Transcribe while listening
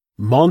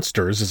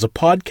Monsters is a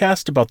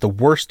podcast about the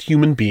worst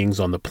human beings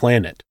on the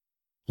planet.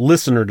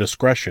 Listener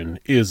discretion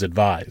is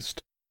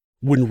advised.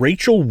 When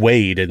Rachel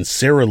Wade and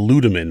Sarah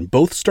Ludeman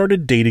both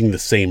started dating the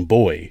same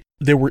boy,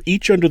 they were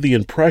each under the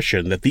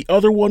impression that the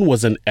other one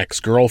was an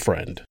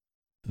ex-girlfriend.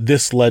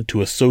 This led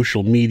to a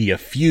social media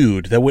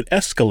feud that would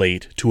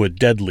escalate to a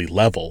deadly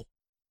level.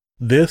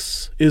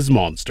 This is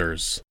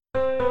Monsters.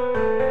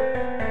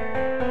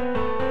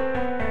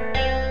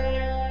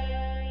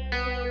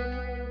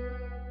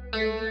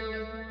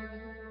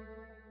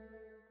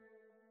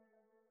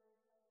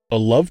 A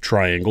love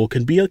triangle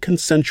can be a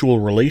consensual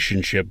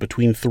relationship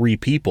between three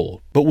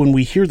people, but when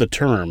we hear the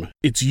term,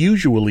 it's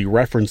usually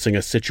referencing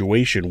a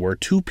situation where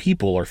two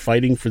people are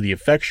fighting for the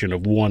affection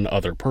of one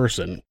other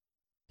person.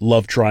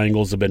 Love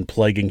triangles have been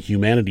plaguing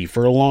humanity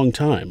for a long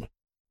time.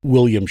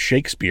 William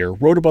Shakespeare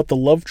wrote about the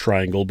love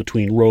triangle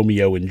between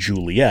Romeo and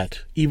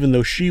Juliet, even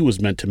though she was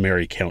meant to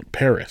marry Count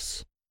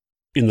Paris.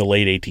 In the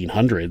late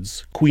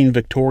 1800s, Queen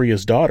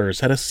Victoria's daughters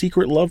had a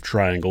secret love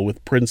triangle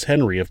with Prince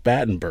Henry of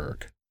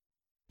Battenberg.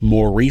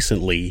 More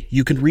recently,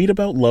 you can read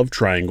about love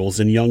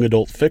triangles in young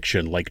adult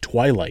fiction like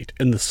Twilight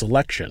and The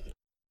Selection.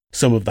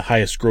 Some of the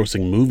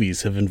highest-grossing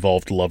movies have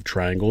involved love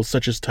triangles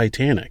such as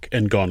Titanic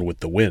and Gone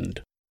with the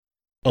Wind.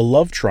 A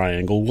love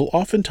triangle will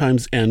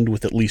oftentimes end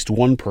with at least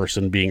one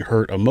person being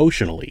hurt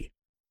emotionally.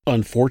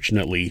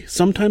 Unfortunately,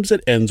 sometimes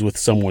it ends with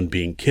someone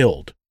being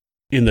killed.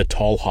 In the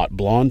Tall Hot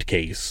Blonde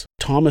case,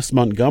 Thomas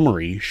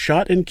Montgomery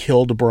shot and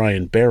killed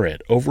Brian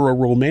Barrett over a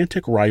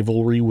romantic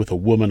rivalry with a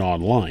woman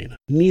online.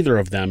 Neither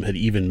of them had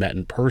even met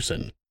in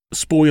person.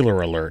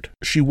 Spoiler alert,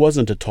 she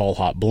wasn't a tall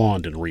hot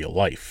blonde in real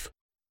life.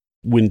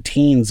 When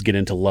teens get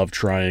into love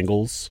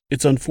triangles,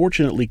 it's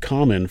unfortunately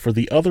common for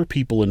the other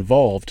people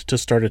involved to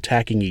start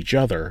attacking each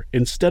other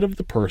instead of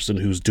the person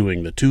who's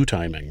doing the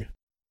two-timing.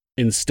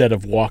 Instead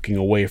of walking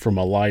away from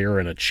a liar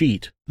and a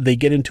cheat, they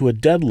get into a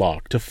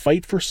deadlock to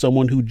fight for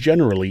someone who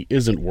generally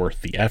isn't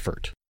worth the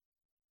effort.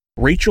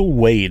 Rachel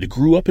Wade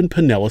grew up in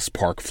Pinellas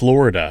Park,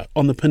 Florida,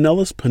 on the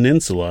Pinellas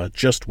Peninsula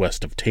just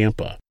west of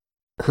Tampa.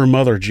 Her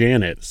mother,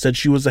 Janet, said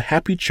she was a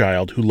happy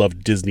child who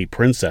loved Disney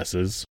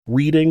princesses,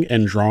 reading,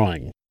 and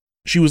drawing.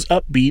 She was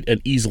upbeat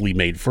and easily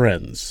made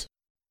friends.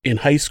 In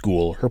high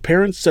school, her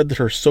parents said that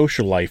her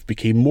social life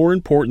became more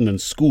important than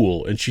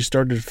school and she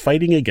started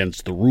fighting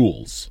against the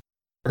rules.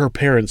 Her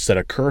parents set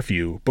a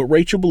curfew, but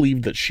Rachel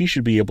believed that she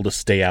should be able to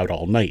stay out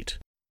all night.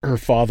 Her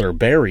father,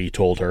 Barry,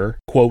 told her,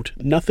 quote,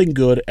 "Nothing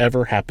good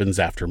ever happens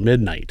after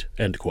midnight,"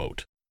 end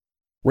quote.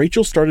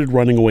 Rachel started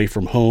running away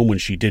from home when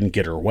she didn't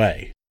get her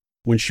way.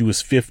 When she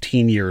was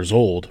 15 years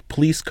old,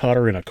 police caught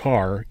her in a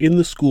car in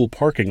the school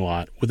parking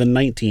lot with a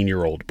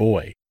 19-year-old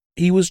boy.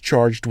 He was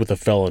charged with a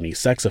felony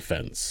sex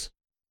offense.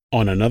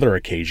 On another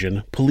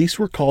occasion, police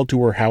were called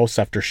to her house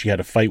after she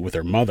had a fight with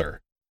her mother.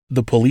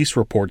 The police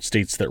report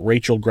states that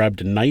Rachel grabbed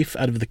a knife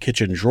out of the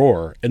kitchen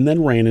drawer and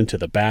then ran into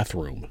the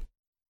bathroom.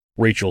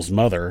 Rachel's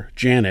mother,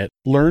 Janet,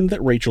 learned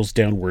that Rachel's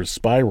downward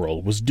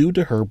spiral was due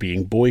to her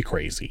being boy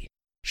crazy.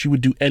 She would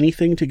do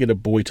anything to get a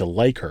boy to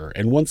like her,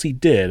 and once he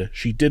did,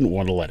 she didn't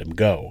want to let him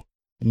go.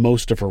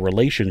 Most of her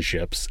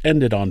relationships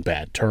ended on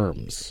bad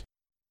terms.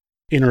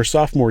 In her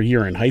sophomore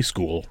year in high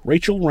school,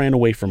 Rachel ran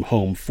away from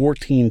home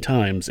 14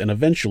 times and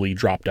eventually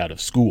dropped out of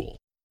school.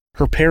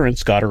 Her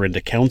parents got her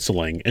into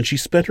counseling, and she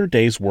spent her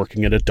days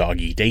working at a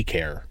doggy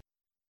daycare.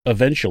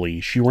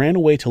 Eventually, she ran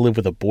away to live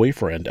with a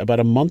boyfriend about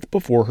a month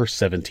before her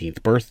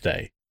 17th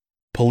birthday.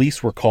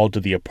 Police were called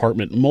to the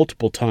apartment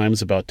multiple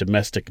times about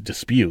domestic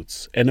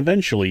disputes, and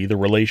eventually the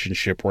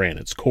relationship ran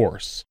its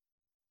course.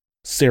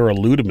 Sarah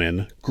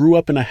Ludeman grew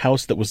up in a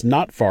house that was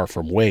not far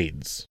from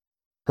Wade's.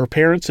 Her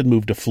parents had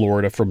moved to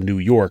Florida from New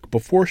York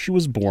before she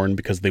was born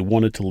because they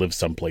wanted to live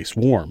someplace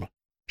warm.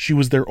 She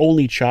was their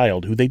only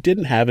child who they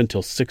didn't have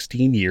until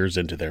 16 years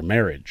into their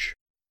marriage.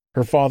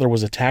 Her father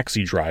was a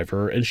taxi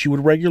driver, and she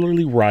would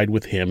regularly ride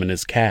with him in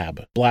his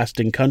cab,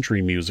 blasting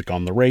country music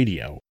on the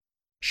radio.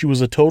 She was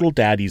a total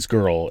daddy's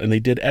girl, and they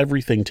did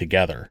everything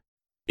together.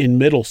 In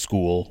middle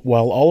school,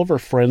 while all of her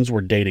friends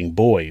were dating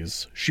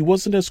boys, she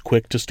wasn't as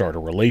quick to start a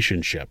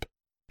relationship.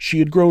 She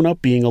had grown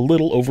up being a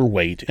little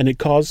overweight, and it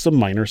caused some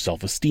minor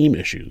self-esteem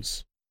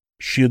issues.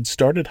 She had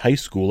started high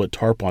school at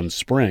Tarpon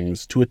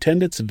Springs to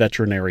attend its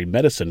veterinary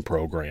medicine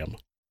program.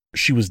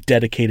 She was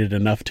dedicated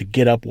enough to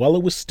get up while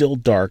it was still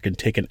dark and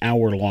take an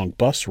hour-long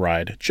bus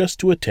ride just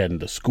to attend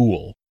the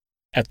school.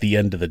 At the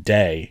end of the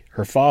day,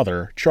 her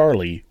father,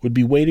 Charlie, would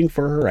be waiting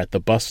for her at the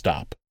bus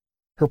stop.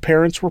 Her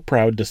parents were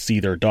proud to see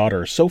their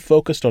daughter so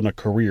focused on a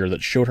career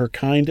that showed her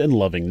kind and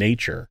loving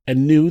nature,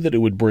 and knew that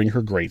it would bring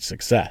her great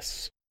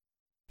success.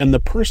 And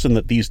the person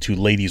that these two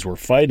ladies were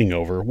fighting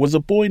over was a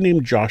boy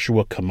named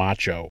Joshua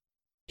Camacho.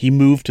 He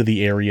moved to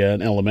the area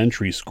in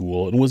elementary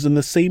school and was in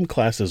the same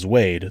class as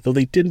Wade, though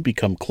they didn't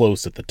become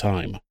close at the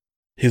time.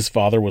 His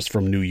father was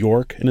from New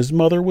York, and his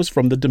mother was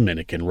from the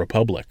Dominican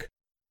Republic.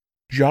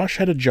 Josh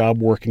had a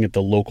job working at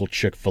the local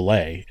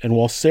Chick-fil-A, and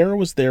while Sarah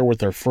was there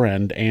with her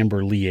friend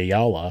Amber Lee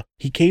Ayala,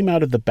 he came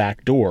out of the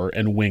back door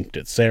and winked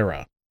at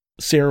Sarah.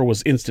 Sarah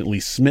was instantly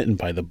smitten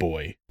by the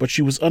boy, but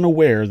she was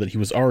unaware that he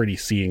was already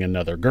seeing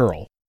another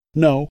girl.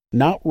 No,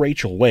 not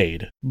Rachel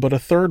Wade, but a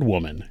third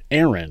woman,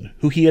 Erin,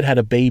 who he had had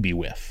a baby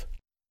with.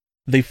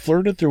 They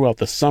flirted throughout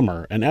the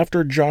summer, and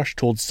after Josh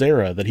told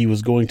Sarah that he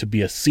was going to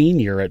be a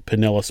senior at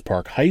Pinellas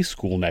Park High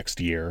School next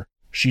year,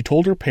 she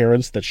told her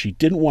parents that she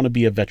didn't want to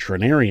be a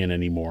veterinarian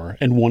anymore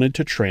and wanted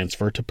to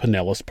transfer to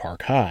Pinellas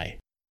Park High.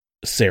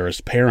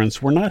 Sarah's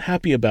parents were not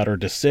happy about her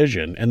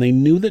decision, and they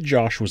knew that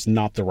Josh was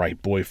not the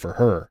right boy for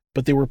her,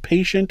 but they were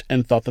patient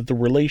and thought that the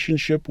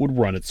relationship would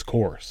run its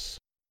course.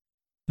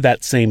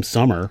 That same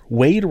summer,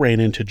 Wade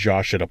ran into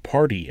Josh at a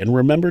party and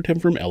remembered him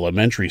from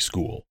elementary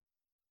school.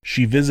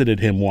 She visited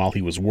him while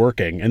he was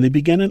working, and they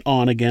began an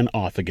on-again,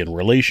 off-again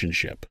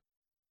relationship.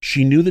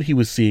 She knew that he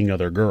was seeing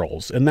other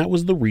girls, and that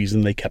was the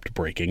reason they kept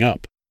breaking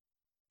up.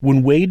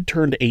 When Wade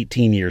turned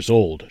 18 years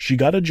old, she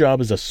got a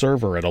job as a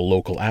server at a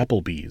local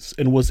Applebee's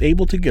and was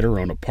able to get her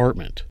own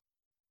apartment.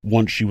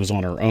 Once she was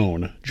on her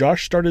own,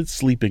 Josh started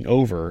sleeping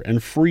over and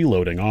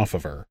freeloading off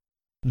of her.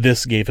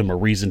 This gave him a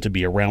reason to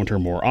be around her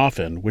more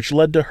often, which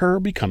led to her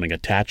becoming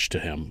attached to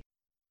him.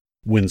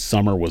 When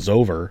summer was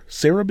over,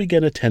 Sarah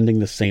began attending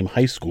the same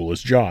high school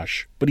as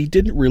Josh, but he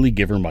didn't really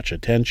give her much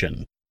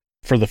attention.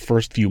 For the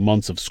first few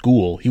months of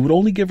school, he would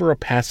only give her a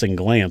passing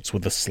glance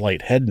with a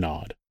slight head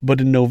nod, but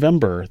in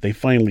November, they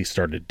finally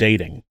started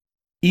dating.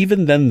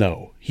 Even then,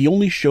 though, he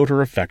only showed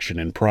her affection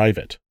in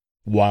private.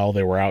 While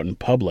they were out in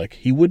public,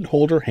 he wouldn't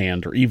hold her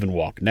hand or even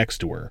walk next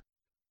to her.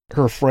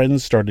 Her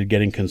friends started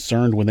getting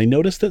concerned when they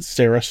noticed that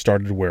Sarah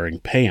started wearing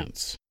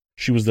pants.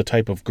 She was the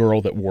type of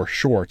girl that wore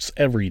shorts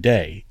every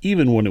day,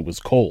 even when it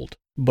was cold.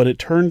 But it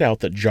turned out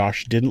that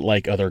Josh didn't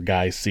like other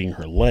guys seeing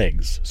her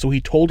legs, so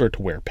he told her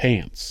to wear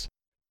pants.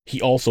 He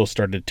also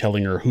started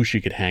telling her who she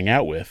could hang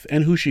out with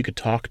and who she could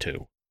talk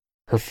to.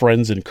 Her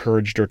friends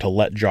encouraged her to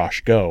let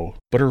Josh go,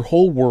 but her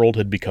whole world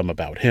had become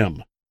about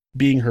him.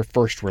 Being her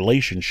first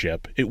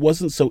relationship, it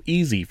wasn't so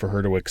easy for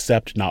her to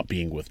accept not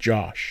being with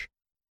Josh.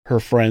 Her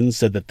friends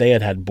said that they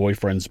had had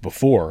boyfriends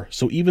before,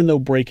 so even though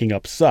breaking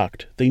up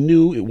sucked, they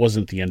knew it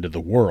wasn't the end of the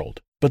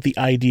world. But the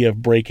idea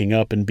of breaking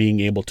up and being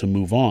able to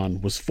move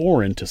on was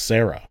foreign to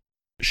Sarah.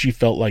 She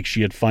felt like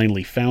she had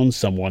finally found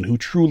someone who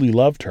truly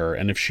loved her,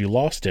 and if she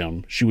lost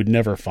him, she would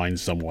never find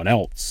someone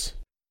else.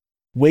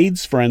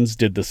 Wade's friends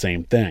did the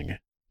same thing.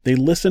 They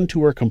listened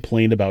to her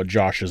complain about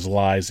Josh's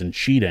lies and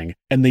cheating,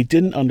 and they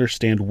didn't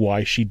understand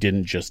why she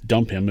didn't just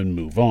dump him and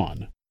move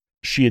on.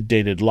 She had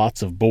dated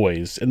lots of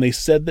boys, and they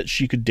said that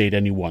she could date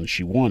anyone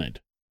she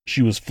wanted.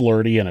 She was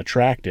flirty and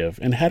attractive,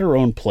 and had her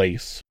own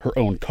place, her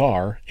own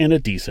car, and a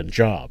decent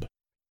job.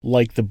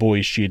 Like the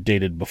boys she had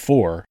dated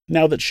before,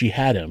 now that she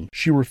had him,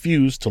 she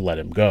refused to let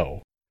him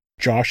go.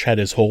 Josh had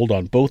his hold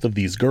on both of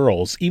these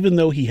girls, even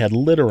though he had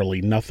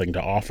literally nothing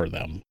to offer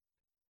them.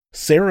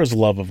 Sarah's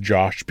love of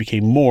Josh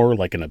became more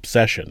like an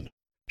obsession.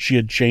 She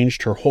had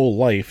changed her whole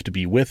life to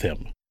be with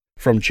him.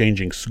 From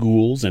changing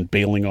schools and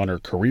bailing on her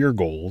career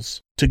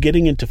goals, to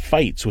getting into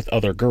fights with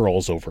other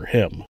girls over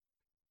him.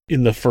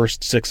 In the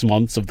first 6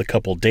 months of the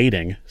couple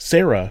dating,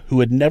 Sarah,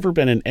 who had never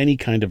been in any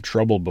kind of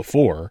trouble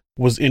before,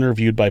 was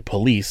interviewed by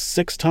police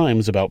 6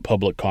 times about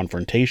public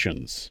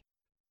confrontations.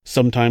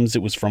 Sometimes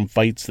it was from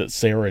fights that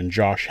Sarah and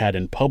Josh had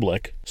in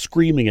public,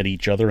 screaming at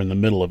each other in the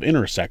middle of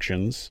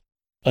intersections.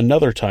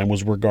 Another time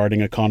was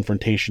regarding a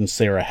confrontation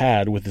Sarah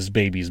had with his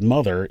baby's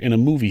mother in a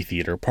movie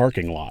theater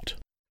parking lot.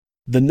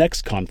 The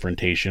next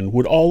confrontation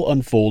would all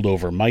unfold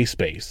over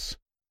MySpace.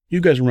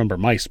 You guys remember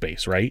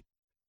MySpace, right?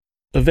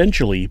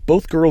 Eventually,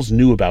 both girls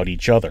knew about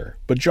each other,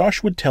 but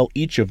Josh would tell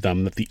each of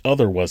them that the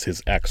other was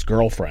his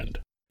ex-girlfriend,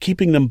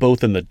 keeping them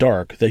both in the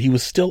dark that he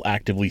was still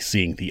actively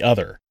seeing the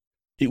other.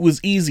 It was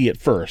easy at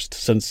first,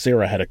 since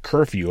Sarah had a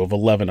curfew of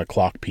 11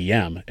 o'clock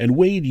p.m., and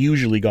Wade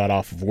usually got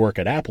off of work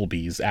at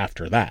Applebee's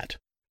after that.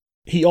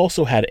 He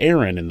also had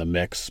Erin in the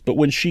mix, but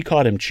when she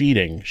caught him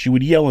cheating, she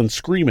would yell and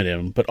scream at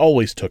him, but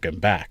always took him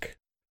back.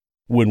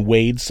 When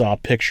Wade saw a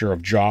picture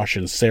of Josh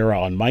and Sarah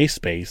on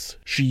MySpace,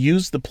 she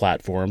used the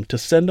platform to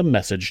send a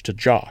message to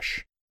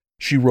Josh.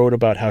 She wrote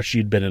about how she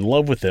had been in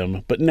love with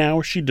him, but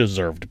now she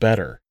deserved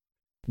better.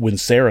 When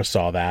Sarah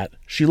saw that,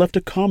 she left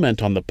a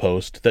comment on the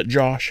post that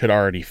Josh had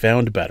already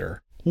found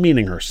better,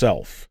 meaning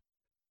herself.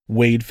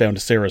 Wade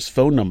found Sarah's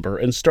phone number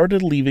and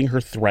started leaving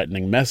her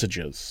threatening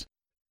messages.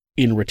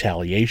 In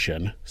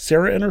retaliation,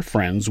 Sarah and her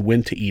friends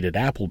went to eat at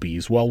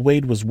Applebee's while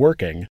Wade was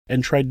working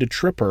and tried to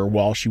trip her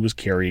while she was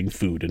carrying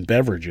food and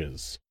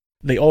beverages.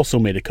 They also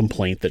made a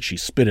complaint that she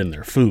spit in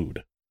their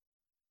food.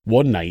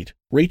 One night,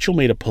 Rachel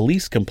made a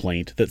police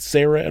complaint that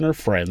Sarah and her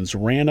friends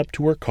ran up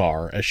to her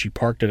car as she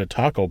parked at a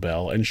Taco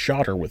Bell and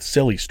shot her with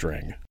silly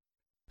string.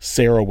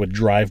 Sarah would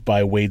drive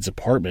by Wade's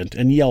apartment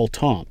and yell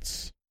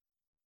taunts.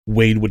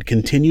 Wade would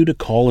continue to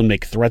call and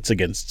make threats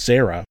against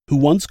Sarah, who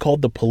once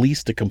called the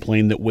police to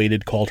complain that Wade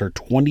had called her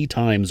 20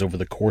 times over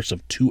the course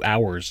of 2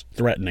 hours,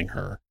 threatening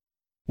her.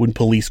 When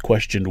police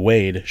questioned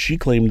Wade, she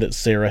claimed that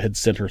Sarah had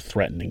sent her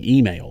threatening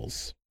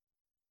emails.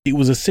 It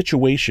was a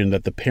situation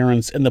that the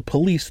parents and the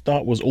police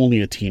thought was only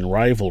a teen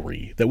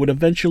rivalry that would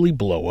eventually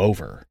blow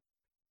over.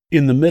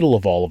 In the middle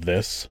of all of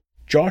this,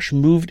 Josh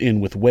moved in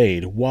with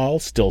Wade while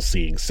still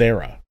seeing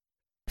Sarah.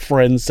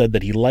 Friends said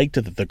that he liked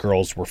it that the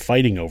girls were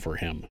fighting over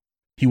him.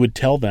 He would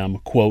tell them,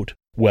 quote,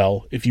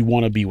 "Well, if you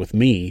want to be with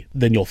me,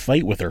 then you'll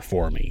fight with her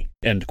for me,"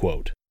 end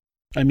quote.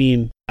 I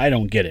mean, I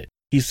don't get it.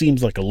 He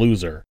seems like a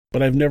loser,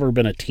 but I've never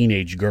been a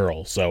teenage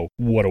girl, so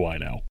what do I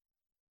know?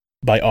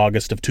 By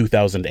August of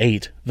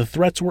 2008, the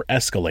threats were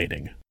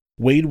escalating.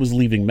 Wade was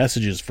leaving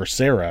messages for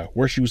Sarah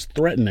where she was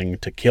threatening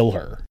to kill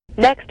her.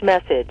 Next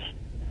message.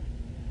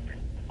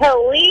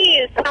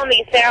 Please tell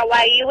me, Sarah,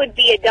 why you would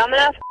be a dumb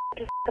enough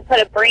to put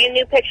a brand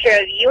new picture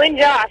of you and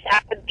Josh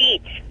at the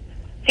beach.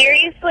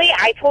 Seriously,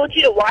 I told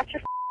you to watch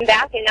your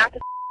back and not to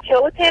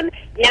chill with him.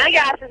 Now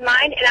your ass is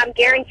mine, and I'm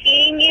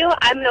guaranteeing you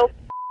I'm going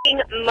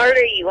to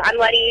murder you. I'm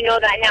letting you know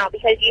that now,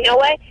 because you know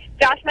what?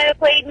 Josh might have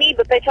played me,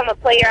 but bitch, I'm going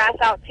to play your ass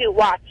out too.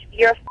 Watch.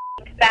 You're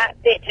a fat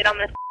bitch, and I'm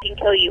going to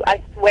kill you.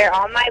 I swear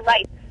on my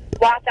life.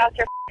 Watch out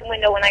your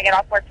window when I get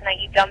off work tonight,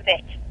 you dumb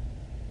bitch.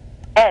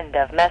 End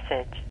of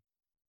message.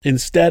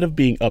 Instead of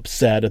being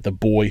upset at the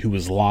boy who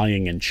was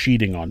lying and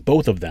cheating on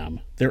both of them,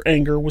 their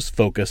anger was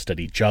focused at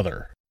each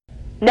other.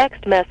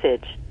 Next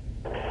message.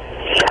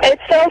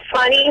 It's so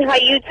funny how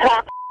you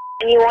talk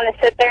and you want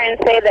to sit there and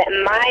say that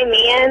my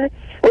man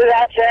was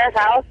at your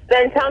house.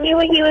 Then tell me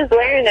what he was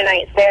wearing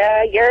tonight,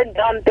 Sarah. You're a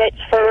dumb bitch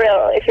for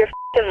real. If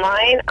you're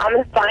lying, I'm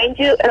going to find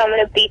you and I'm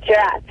going to beat your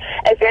ass.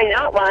 If you're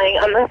not lying,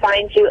 I'm going to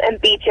find you and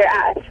beat your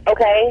ass,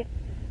 okay?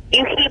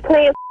 You keep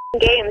playing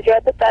games. You're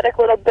a pathetic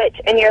little bitch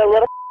and you're a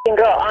little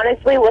girl.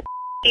 Honestly, what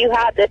do you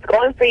have that's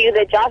going for you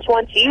that Josh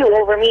wants you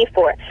over me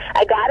for?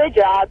 I got a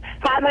job,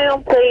 have my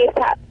own place.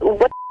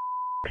 What?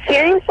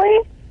 Seriously?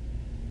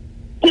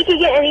 He could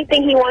get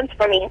anything he wants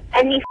from me.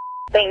 Any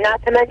thing,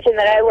 not to mention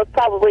that I look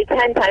probably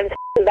 10 times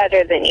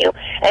better than you.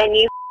 And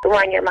you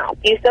run your mouth.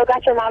 You still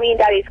got your mommy and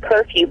daddy's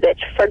curfew,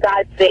 bitch, for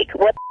God's sake.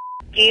 What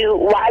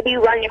why do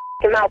you run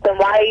your mouth, and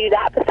why are you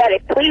that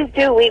pathetic? Please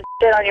do leave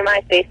shit on your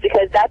MySpace,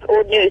 because that's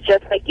old news,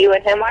 just like you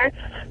and him are.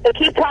 So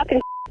keep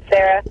talking,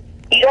 Sarah.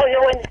 You don't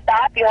know when to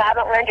stop. You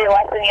haven't learned your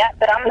lesson yet,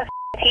 but I'm going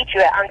to teach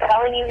you it. I'm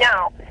telling you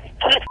now.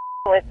 Keep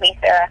with me,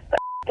 Sarah.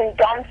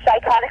 Dumb,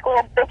 psychotic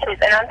little bitches.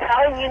 And I'm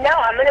telling you now,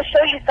 I'm going to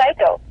show you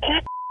psycho.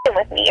 Keep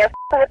with me. You're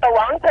with the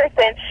wrong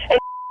person and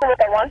with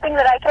the one thing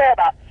that I care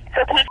about.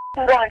 So keep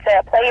going,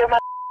 Sarah. Play your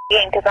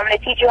game, because I'm going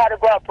to teach you how to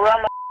grow up real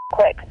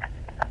quick.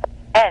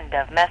 End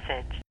of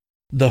message.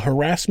 The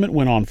harassment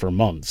went on for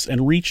months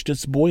and reached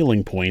its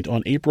boiling point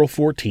on April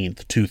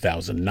 14th,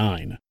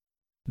 2009.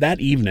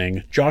 That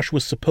evening, Josh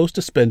was supposed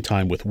to spend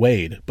time with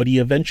Wade, but he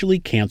eventually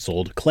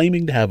canceled,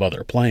 claiming to have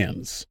other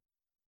plans.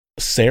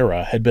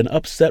 Sarah had been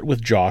upset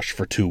with Josh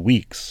for 2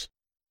 weeks.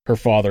 Her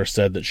father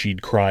said that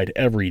she'd cried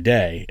every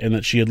day and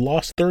that she had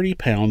lost 30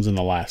 pounds in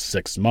the last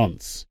 6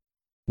 months.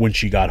 When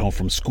she got home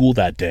from school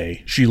that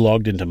day, she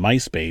logged into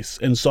MySpace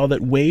and saw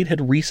that Wade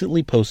had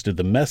recently posted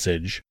the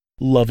message,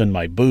 "Lovin'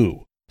 my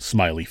boo,"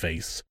 smiley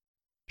face.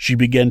 She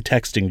began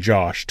texting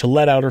Josh to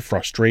let out her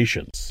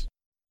frustrations.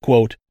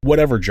 Quote,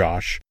 "Whatever,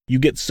 Josh, you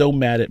get so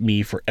mad at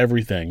me for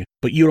everything,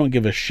 but you don't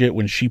give a shit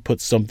when she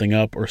puts something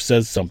up or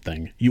says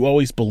something. You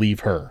always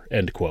believe her,"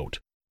 end quote.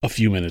 A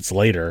few minutes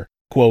later,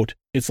 quote,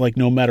 "It's like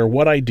no matter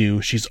what I do,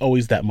 she's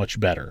always that much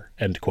better,"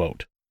 end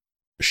quote.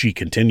 She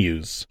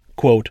continues,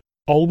 quote,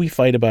 "All we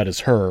fight about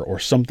is her or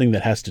something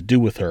that has to do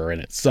with her,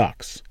 and it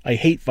sucks. I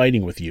hate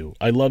fighting with you.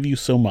 I love you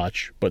so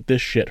much, but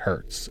this shit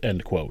hurts,"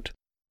 end quote.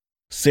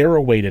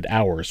 Sarah waited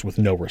hours with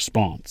no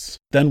response,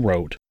 then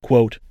wrote,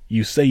 quote,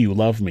 "You say you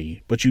love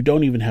me, but you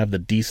don't even have the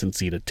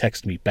decency to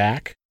text me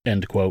back,"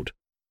 end quote.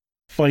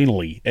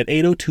 Finally, at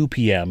 8:02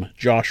 p.m.,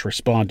 Josh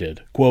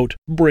responded, quote,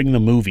 "Bring the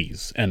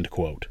movies," end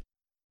quote.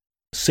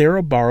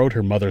 Sarah borrowed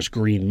her mother's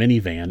green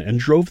minivan and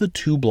drove the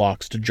 2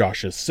 blocks to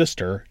Josh's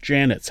sister,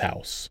 Janet's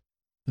house.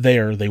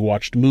 There, they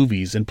watched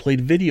movies and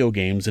played video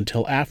games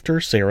until after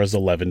Sarah's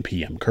 11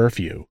 p.m.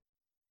 curfew.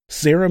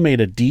 Sarah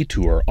made a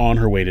detour on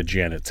her way to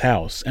Janet's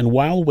house, and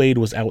while Wade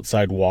was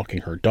outside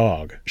walking her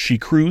dog, she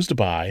cruised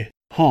by,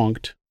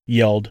 honked,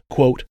 yelled,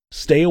 quote,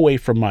 "Stay away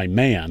from my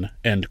man,"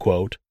 end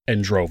quote,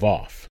 and drove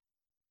off.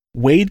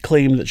 Wade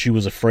claimed that she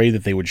was afraid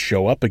that they would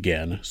show up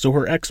again, so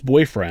her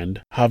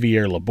ex-boyfriend,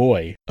 Javier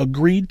Laboy,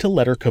 agreed to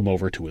let her come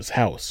over to his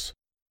house.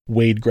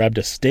 Wade grabbed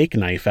a steak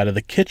knife out of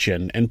the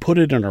kitchen and put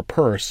it in her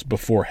purse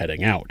before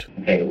heading out.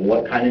 Okay,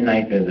 what kind of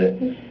knife is it?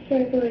 It's just a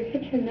regular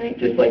kitchen knife.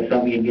 Just like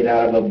something you'd get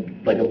out of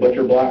a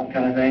butcher block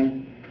kind of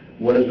thing?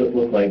 What does it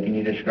look like? Can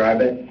you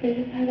describe it?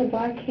 It just had a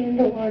black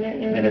handle on it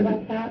and it was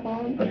about that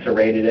long. A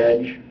serrated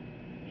edge?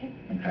 Yeah.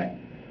 Okay.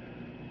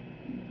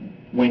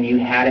 When you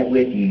had it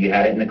with you, you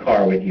had it in the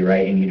car with you,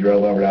 right? And you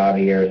drove over to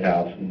Javier's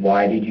house.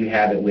 Why did you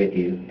have it with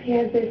you?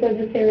 Because they said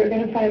that they were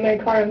going to find my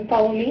car and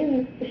follow me,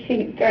 and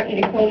she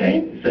threatened to kill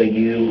me.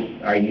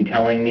 So are you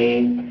telling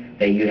me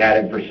that you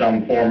had it for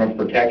some form of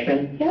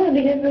protection? Yeah,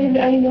 because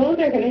I know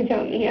they're going to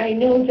jump me. I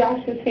know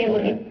Josh's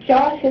family.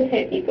 Josh has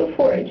hit me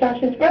before.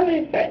 Josh's brother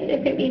has threatened to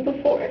hit me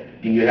before.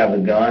 Do you have a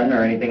gun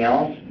or anything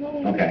else? No.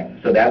 Okay,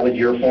 so that was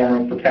your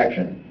form of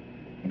protection.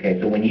 Okay,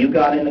 so when you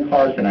got in the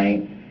car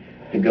tonight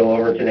to go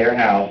over to their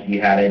house, you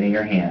had it in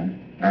your hand,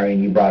 or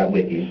you brought it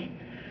with you.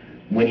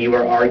 When you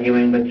were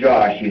arguing with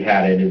Josh, you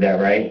had it, is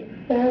that right?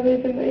 I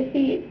was in my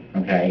seat.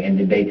 Okay, and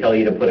did they tell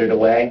you to put it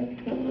away?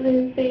 No, I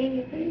didn't say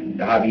anything.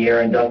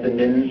 Javier and Dustin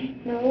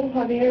didn't? No,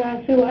 Javier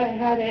asked me why I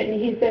had it,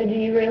 and he said, do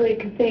you really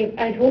think,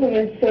 I told him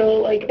it's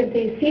so, like, if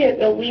they see it,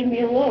 they'll leave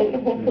me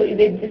alone. Hopefully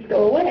they'd just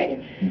go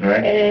away.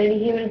 Okay.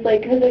 And he was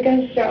like, because I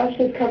guess Josh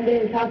has come to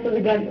his house with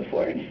a gun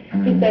before.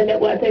 He said that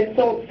weapons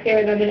don't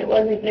scare them, and it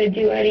wasn't going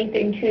to do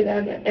anything to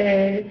them,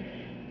 and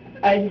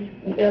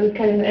that was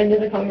kind of the end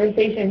of the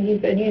conversation. He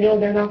said,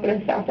 they're not going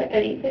to stop at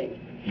anything.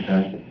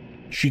 Okay.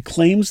 She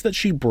claims that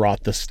she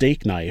brought the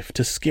steak knife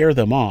to scare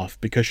them off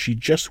because she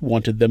just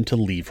wanted them to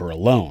leave her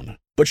alone,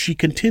 but she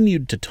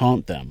continued to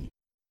taunt them.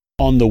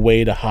 On the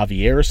way to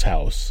Javier's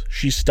house,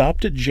 she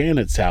stopped at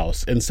Janet's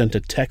house and sent a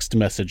text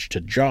message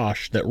to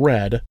Josh that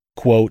read,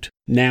 quote,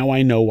 "Now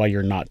I know why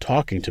you're not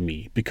talking to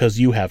me,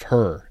 because you have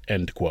her,"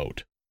 end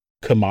quote.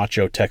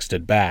 Camacho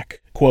texted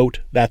back,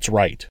 quote, "That's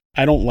right.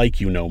 I don't like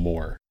you no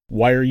more.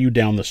 Why are you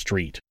down the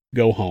street?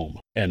 Go home,"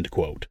 end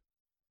quote.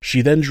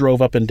 She then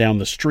drove up and down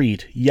the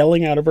street,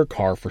 yelling out of her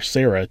car for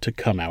Sarah to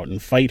come out and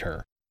fight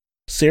her.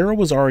 Sarah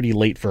was already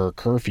late for her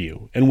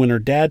curfew, and when her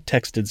dad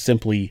texted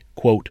simply,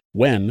 quote,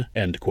 "When,"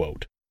 end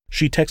quote,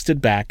 she texted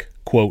back,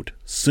 quote,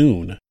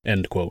 "Soon,"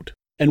 end quote.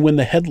 And when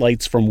the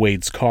headlights from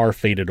Wade's car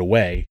faded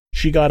away,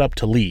 she got up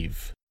to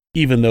leave.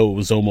 Even though it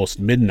was almost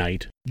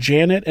midnight,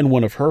 Janet and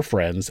one of her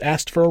friends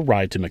asked for a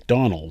ride to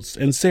McDonald's,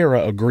 and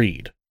Sarah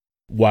agreed.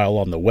 While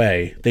on the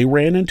way, they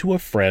ran into a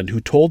friend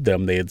who told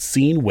them they had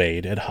seen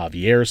Wade at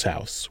Javier's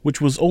house, which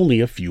was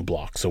only a few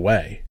blocks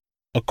away.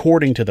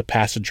 According to the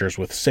passengers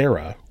with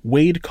Sarah,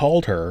 Wade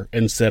called her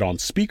and said on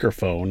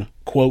speakerphone,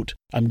 quote,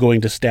 "I'm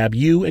going to stab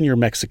you and your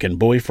Mexican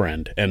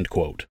boyfriend," end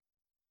quote.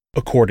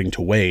 According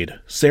to Wade,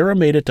 Sarah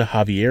made it to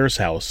Javier's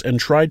house and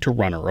tried to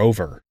run her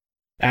over.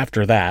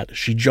 After that,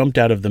 she jumped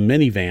out of the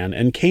minivan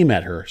and came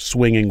at her,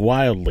 swinging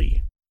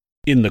wildly.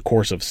 In the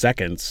course of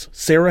seconds,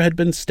 Sarah had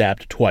been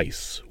stabbed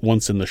twice,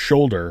 once in the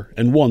shoulder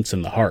and once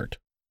in the heart.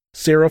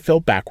 Sarah fell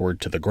backward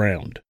to the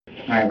ground.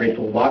 All right,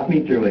 Rachel, walk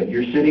me through it.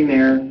 You're sitting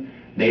there,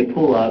 they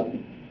pull up,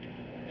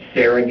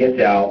 Sarah gets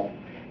out,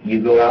 you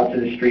go out to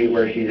the street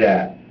where she's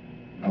at,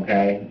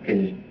 okay?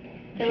 Because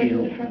she's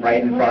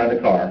right in front of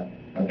the car,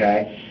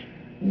 okay?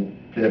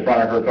 To the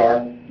front of her car.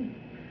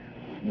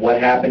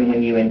 What happened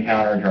when you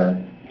encountered her?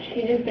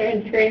 She just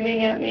started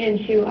screaming at me, and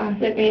she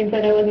laughed at me and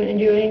said I wasn't going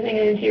to do anything,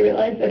 and then she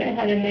realized that I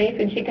had a knife,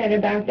 and she kind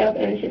of backed up,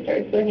 and she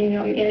started swinging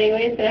on me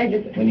anyways, and I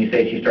just... When you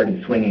say she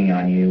started swinging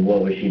on you,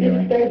 what was she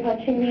doing? She started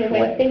punching me in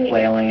my face.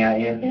 Flailing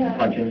at you? Yeah.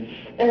 Punching?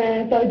 And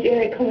then I saw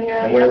Janet coming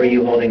around. And where were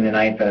you holding the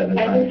knife at the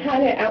time? I just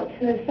had it out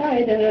to the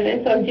side, and then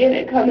I saw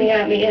Janet coming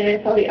at me, and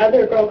I saw the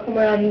other girl come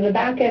around the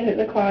back end of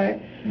the car,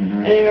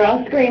 and they were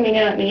all screaming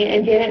at me,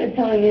 and Janet was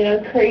telling me that I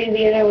was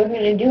crazy and I wasn't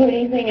going to do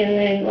anything, and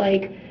then,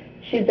 like,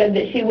 she said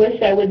that she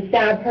wished I would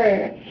stab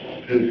her.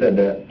 Who said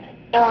that?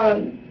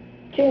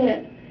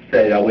 Janet.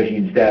 Said, "I wish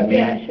you'd stab me"?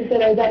 Yeah, she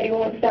said, "I bet you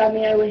won't stab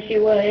me, I wish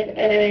you would."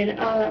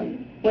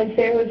 And when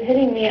Sarah was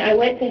hitting me, I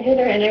went to hit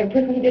her, and I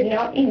really did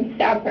not mean to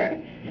stab her.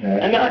 Okay.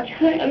 I'm not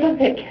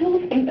going to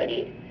kill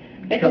somebody.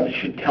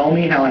 Tell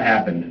me how it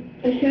happened.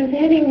 She was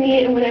hitting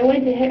me, and when I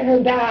went to hit her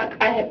back,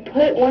 I had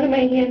put one of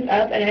my hands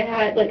up, and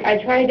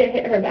I tried to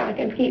hit her back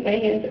and keep my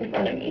hands in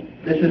front of me.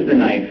 This is the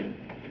knife.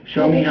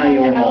 Show me how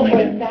you were holding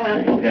it.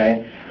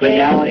 Okay. But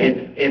now,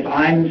 if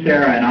I'm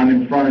Sarah and I'm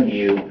in front of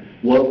you,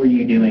 what were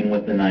you doing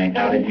with the knife?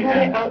 How did you have it?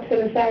 I had it out to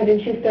the side,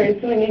 and she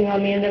started swinging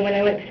on me, and then when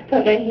I went to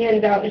put my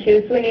hands out, she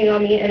was swinging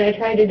on me, and I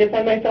tried to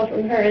defend myself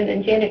from her, and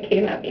then Janet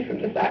came at me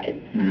from the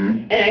side.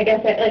 Mm-hmm. And I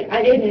guess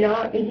I did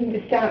not mean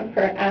to stab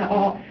her at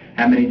all.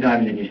 How many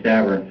times did you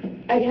stab her?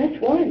 I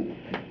guess once.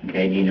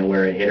 Okay, do you know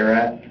where it hit her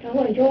at?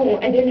 No, I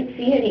don't. I didn't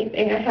see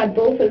anything. I had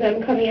both of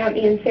them coming at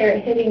me and Sarah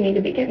hitting me to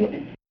begin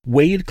with.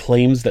 Wade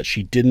claims that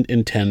she didn't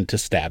intend to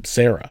stab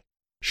Sarah.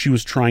 She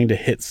was trying to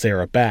hit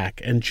Sarah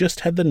back and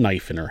just had the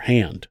knife in her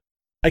hand.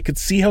 I could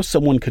see how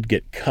someone could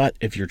get cut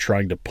if you're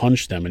trying to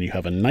punch them and you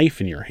have a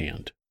knife in your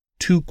hand.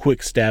 2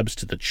 quick stabs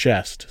to the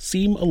chest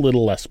seem a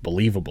little less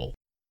believable.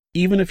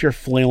 Even if you're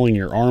flailing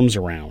your arms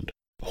around,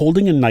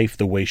 holding a knife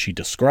the way she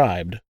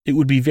described, it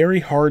would be very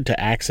hard to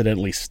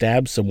accidentally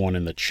stab someone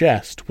in the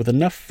chest with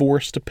enough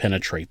force to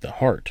penetrate the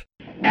heart.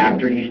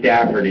 After you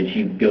stabbed her, did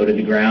she go to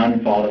the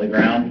ground, fall to the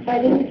ground?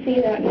 I didn't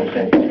see that. She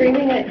was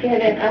screaming at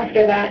Janet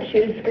after that.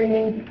 She was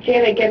screaming,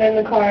 "Janet, get in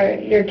the car,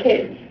 your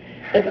kids."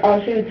 That's all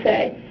she would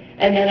say.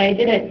 And then I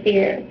didn't see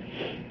her.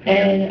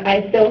 And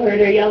I still heard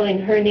her yelling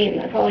her name.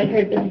 That's all I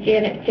heard was,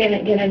 "Janet,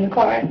 Janet, get in the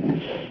car."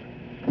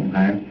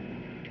 Okay.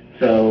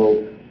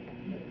 So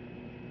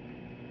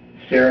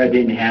Sarah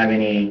didn't have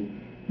any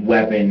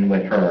weapon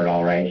with her at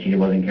all, right? She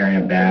wasn't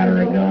carrying a bat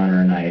or a gun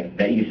or a knife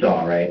that you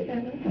saw, right?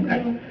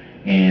 Okay.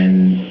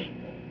 And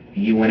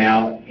you went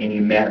out and you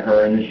met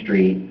her in the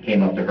street,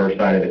 came up to her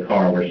side of the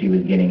car where she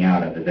was getting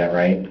out of, is that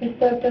right? I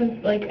stepped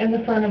in, in the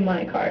front of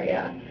my car,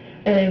 yeah.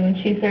 And then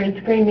when she started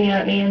screaming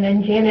at me, and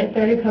then Janet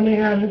started coming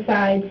around the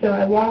side, so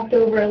I walked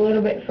over a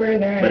little bit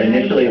further. But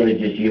initially it was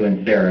just you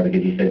and Sarah,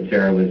 because you said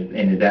Sarah was,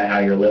 and is that how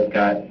your lip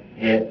got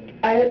hit?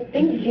 I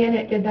think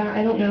Janet did that.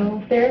 I don't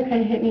know. Sarah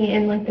kind of hit me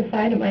in, like, the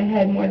side of my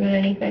head more than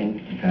anything,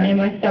 and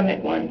my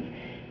stomach once.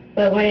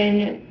 But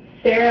when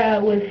Sarah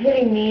was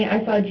hitting me,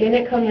 I saw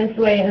Janet come this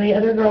way, and the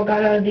other girl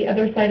got out of the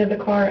other side of the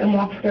car and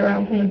walked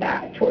around from the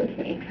back towards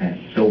me.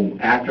 Okay. So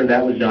after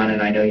that was done,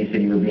 and I know you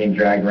said you were being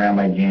dragged around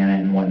by Janet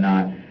and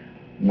whatnot,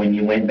 when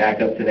you went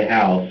back up to the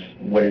house,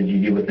 what did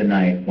you do with the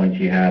knife once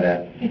you had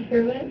it? I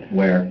threw it.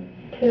 Where?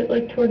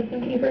 Towards the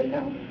neighbor's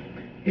house.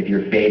 If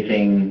you're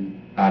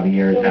facing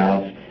Javier's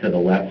house, to the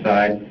left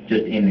side,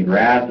 just in the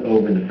grass,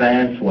 over the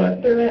fence,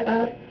 what? Threw it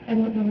up. I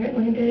don't know where it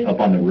landed. Up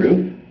on the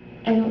roof?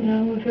 I don't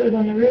know if it was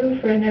on the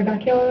roof or in their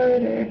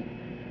backyard or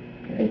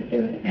I just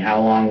threw it. And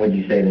how long would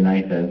you say the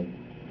knife is?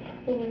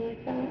 Probably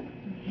like that.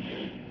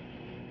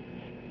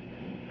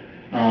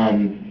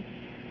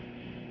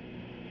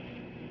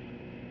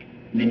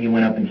 Then you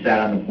went up and sat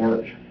on the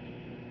porch.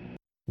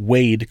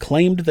 Wade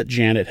claimed that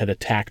Janet had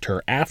attacked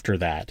her after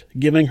that,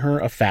 giving her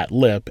a fat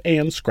lip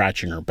and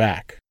scratching her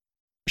back.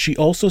 She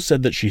also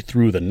said that she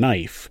threw the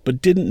knife,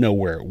 but didn't know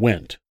where it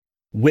went.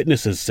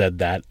 Witnesses said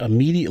that,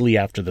 immediately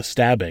after the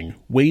stabbing,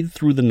 Wade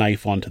threw the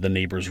knife onto the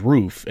neighbor's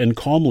roof and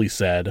calmly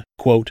said,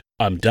 quote,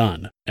 "I'm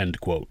done," end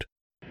quote.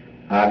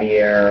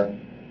 Javier,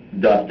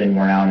 Dustin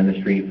were out in the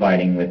street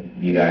fighting with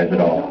you guys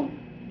at all.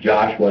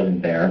 Josh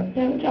wasn't there.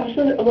 No, Josh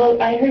was, well,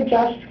 I heard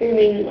Josh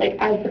screaming, like,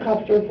 as the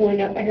cops were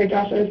pulling up. I heard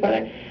Josh and his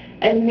brother.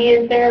 As me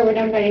and Sarah were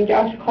done fighting,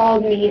 Josh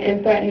called me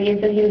and threatened me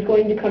and said he was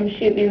going to come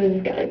shoot me with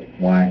his gun.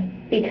 Why?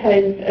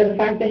 Because of the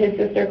fact that his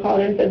sister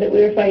called and said that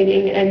we were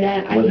fighting and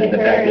that I hit her and then I hit Sarah. Was it the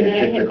fact that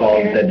his sister called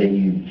and said that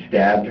you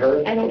stabbed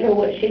her? I don't know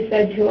what she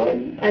said to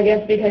him. I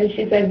guess because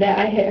she said that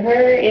I hit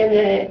her and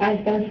that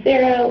I stabbed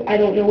Sarah. I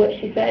don't know what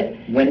she said.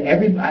 When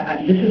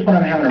this is what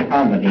I'm having a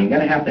problem with. You're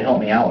going to have to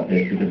help me out with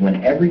this, because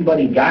when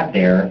everybody got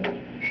there,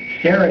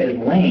 Sarah is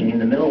laying in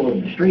the middle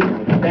of the street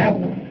with a stab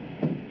wound.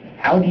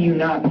 How do you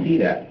not see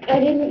that?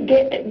 I didn't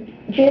get it.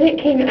 Janet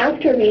came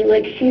after me,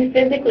 like she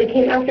physically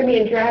came after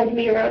me and dragged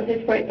me around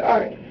his front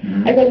yard.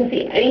 Mm-hmm. I couldn't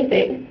see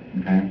anything.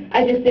 Okay.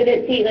 I just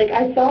didn't see, like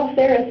I saw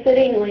Sarah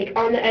sitting like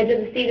on the edge of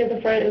the seat of the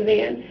front of the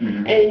van,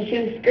 mm-hmm. and she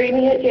was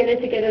screaming at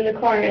Janet to get in the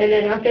car, and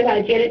then after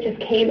that Janet just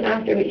came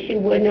after me. She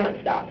would not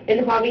stop.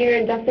 And Javier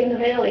and Dustin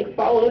kind of like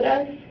followed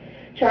us,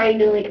 trying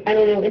to like, I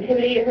don't know,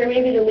 intimidate her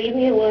maybe to leave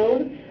me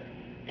alone.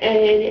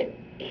 And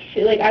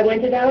she, like, I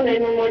went to dial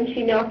 911,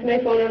 she knocked my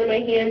phone out of my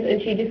hands,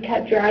 and she just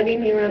kept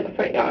dragging me around the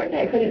front yard.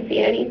 I couldn't see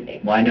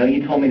anything. Well, I know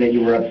you told me that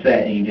you were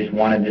upset and you just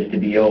wanted this to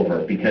be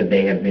over because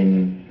they have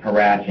been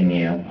harassing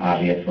you,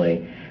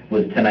 obviously.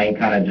 Was tonight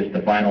kind of just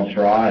the final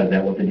straw? Is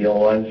that what the deal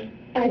was?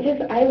 I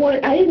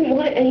didn't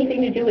want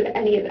anything to do with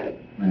any of them.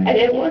 Right. I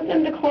didn't want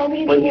them to call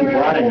me anymore. But you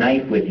brought a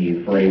knife with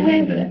you for a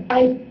reason.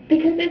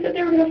 Because they said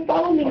they were going to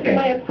follow me to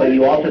my apartment. But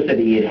you also said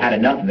that you had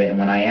enough of it, and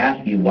when I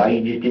asked you why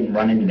you just didn't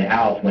run into the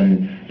house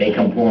when they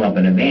come pulling up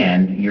in a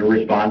van, your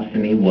response to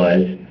me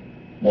was,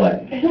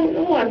 what? I don't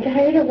know. I'm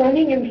tired of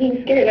running and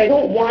being scared. I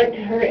don't want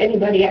to hurt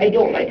anybody. I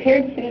don't. My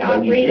parents did not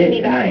raise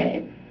me that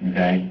way.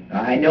 Okay.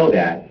 I know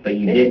that, but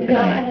you did tonight.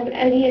 I did not have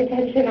any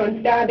intention on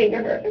stabbing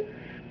her.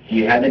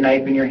 You had the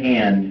knife in your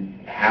hand.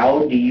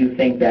 How do you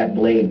think that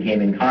blade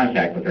came in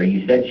contact with her?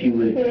 You said she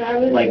was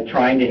like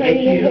trying to hit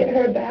you. Hit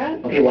her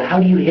back. Okay, well, how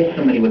do you hit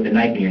somebody with a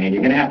knife in your hand?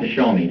 You're going to have to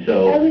show me.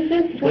 So I was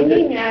just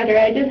swinging at her.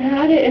 I just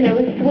had it, and I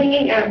was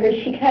swinging at her.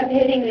 She kept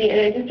hitting me,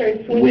 and I just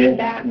started swinging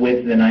back.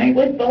 With the knife?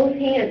 With both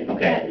hands.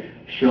 Okay.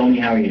 Yes. Show me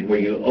how were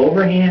you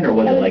overhand, or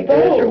was it like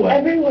both, this, or what?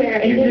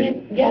 Everywhere.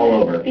 Just all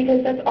over?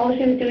 Because that's all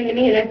she was doing to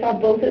me, and I saw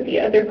both of the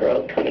other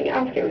girls coming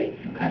after me.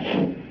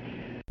 Okay.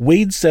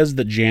 Wade says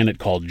that Janet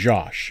called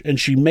Josh, and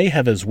she may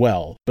have as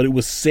well, but it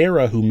was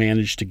Sarah who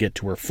managed to get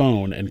to her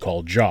phone and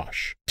call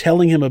Josh,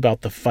 telling him about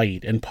the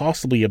fight and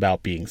possibly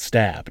about being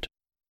stabbed.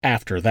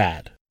 After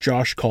that,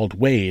 Josh called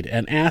Wade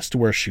and asked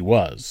where she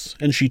was,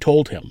 and she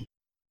told him.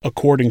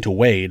 According to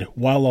Wade,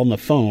 while on the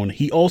phone,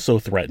 he also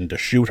threatened to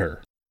shoot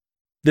her.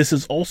 This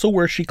is also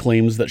where she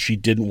claims that she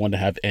didn't want to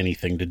have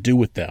anything to do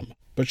with them,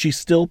 but she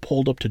still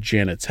pulled up to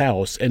Janet's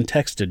house and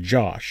texted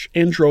Josh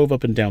and drove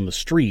up and down the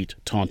street,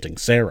 taunting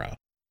Sarah.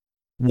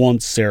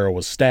 Once Sarah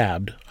was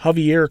stabbed,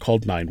 Javier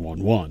called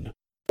 911.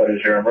 What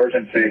is your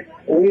emergency?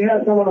 We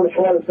have someone on the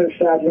floor that's been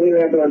stabbed. We need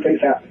an ambulance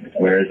ASAP.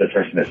 Where is the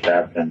person that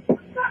stabbed them?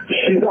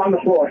 She's on the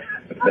floor.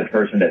 The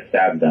person that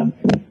stabbed them?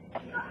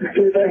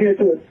 She's right here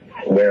too.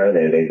 Where are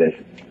they?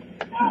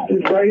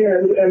 She's right here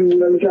in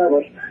the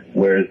driveway.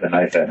 Where is the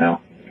knife at now?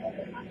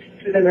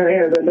 She's in her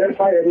hands, and they're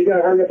fighting. We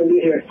gotta hurry up and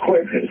be here,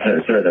 quick.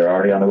 Sir, they're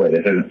already on the way. This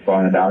isn't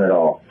slowing down at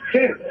all.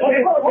 Stay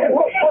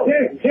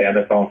on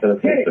the phone for the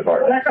police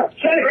department.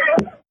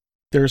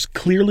 There's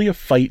clearly a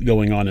fight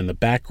going on in the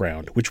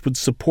background, which would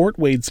support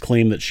Wade's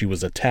claim that she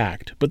was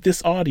attacked, but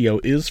this audio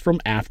is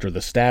from after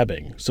the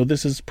stabbing, so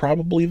this is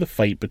probably the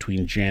fight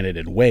between Janet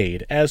and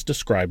Wade, as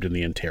described in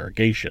the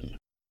interrogation.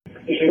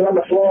 She's on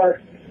the floor.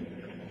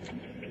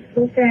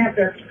 Who stabbed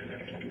her?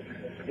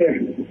 Here.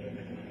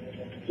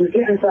 She's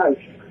getting inside.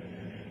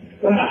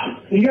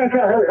 You guys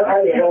gotta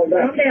hurry. Calm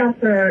down,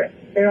 sir.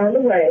 They're on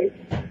the way.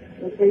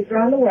 The police are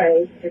on the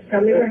way. Just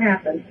tell me what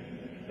happened.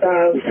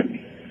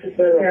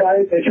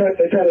 They tried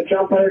to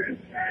jump her.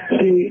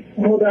 She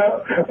pulled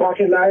out her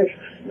pocket knife,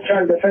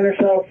 trying to defend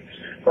herself.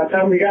 By the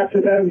time we got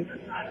to them,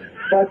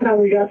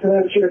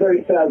 she was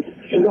already stabbed.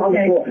 She was on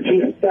the floor. She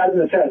was stabbed in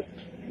the chest.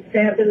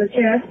 Stabbed in the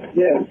chest?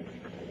 Yes.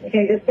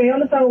 Okay, just stay on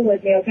the phone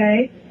with me,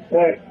 okay?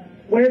 Right.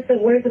 Where's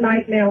the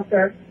knife now,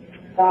 sir?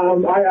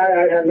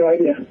 I have no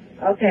idea.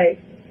 Okay.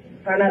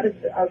 Try not to,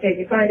 okay, if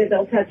you find it,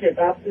 don't touch it.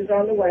 The officer's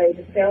on the way.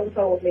 Just stay on the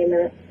phone with me a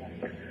minute.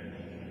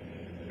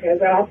 Okay,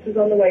 the officer's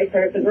on the way,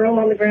 sir. Is the girl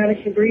on the ground,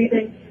 is she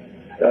breathing?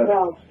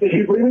 Is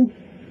she breathing?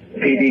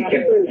 PD,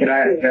 can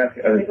I ask,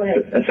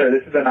 sir,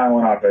 this is a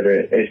 911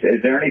 operator.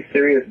 Is there any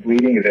serious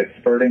bleeding? Is it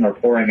spurting or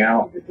pouring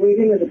out? Is it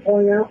bleeding? Is it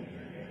pouring out?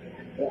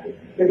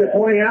 Is it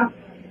pouring out?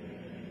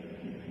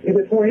 Is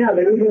it pouring out?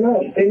 They need to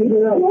know. They need to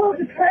know. Oh,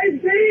 it's crazy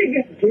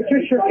big. Get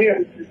your shirt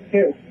here.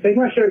 Here. Take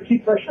my shirt.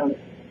 Keep pressure on it.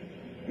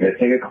 Yeah,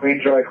 take a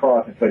clean, dry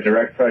cloth and put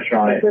direct pressure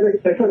on it.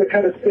 They said the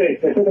cut is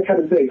big. They said the cut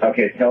is big.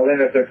 Okay, tell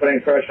them if they're putting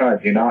pressure on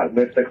it, do not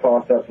lift the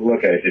cloth up to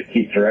look at it. Just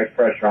keep direct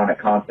pressure on it,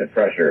 constant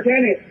pressure.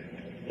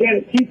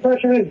 Janet, keep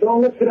pressure on it.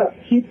 Don't lift it up.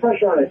 Keep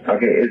pressure on it.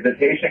 Okay, is the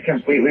patient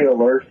completely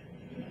alert?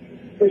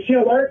 Is she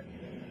alert?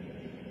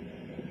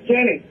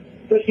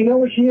 Janet, does she know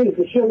where she is?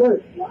 Is she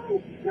alert?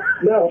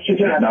 No, she's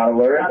not. Not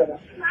alert?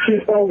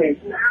 She's foaming.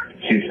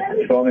 She's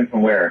foaming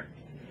from where?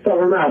 From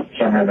her mouth.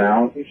 From her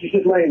mouth? She's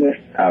just laying there.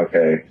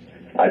 Okay.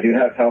 I do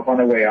have help on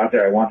the way out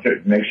there. I want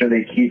to make sure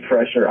they keep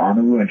pressure on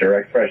the wound,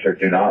 direct pressure.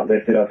 Do not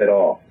lift it up at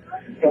all.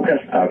 Okay.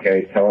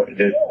 Okay,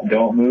 just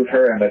don't move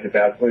her unless it's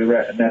absolutely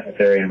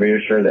necessary and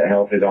reassure that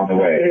help is on the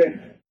way.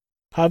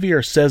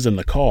 Javier says in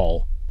the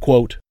call,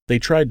 quote, "They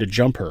tried to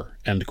jump her,"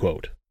 end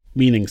quote,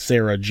 meaning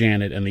Sarah,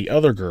 Janet, and the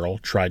other girl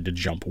tried to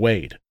jump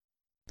Wade.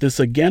 This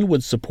again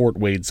would support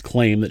Wade's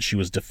claim that she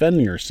was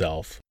defending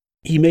herself.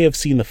 He may have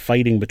seen the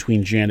fighting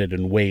between Janet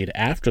and Wade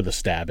after the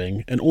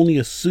stabbing and only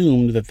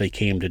assumed that they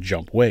came to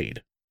jump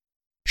Wade.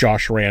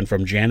 Josh ran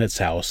from Janet's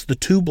house the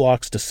 2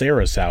 blocks to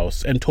Sarah's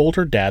house and told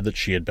her dad that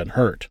she had been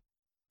hurt.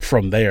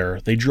 From there,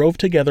 they drove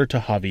together to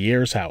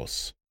Javier's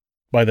house.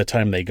 By the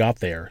time they got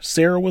there,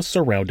 Sarah was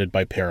surrounded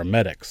by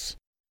paramedics.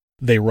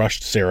 They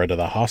rushed Sarah to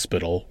the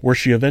hospital, where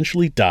she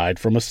eventually died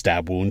from a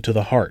stab wound to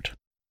the heart.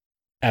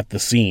 At the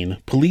scene,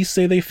 police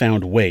say they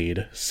found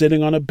Wade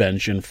sitting on a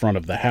bench in front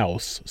of the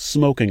house,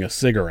 smoking a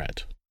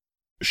cigarette.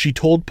 She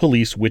told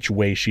police which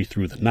way she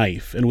threw the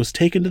knife and was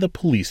taken to the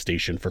police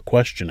station for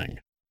questioning.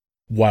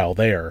 While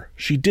there,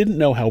 she didn't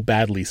know how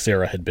badly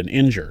Sarah had been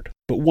injured,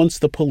 but once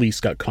the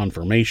police got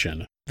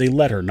confirmation, they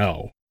let her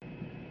know.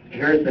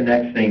 Here's the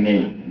next thing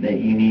that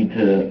you need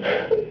to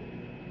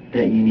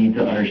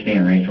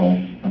understand, Rachel.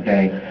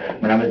 Okay,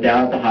 when I was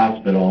down at the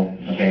hospital,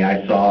 okay,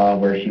 I saw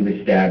where she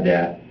was stabbed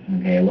at.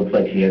 Okay, it looks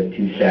like she has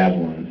 2 stab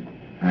wounds.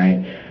 All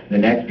right. The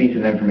next piece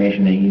of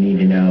information that you need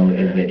to know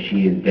is that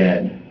she is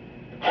dead.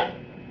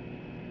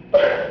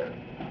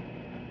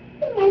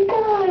 Oh my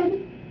God.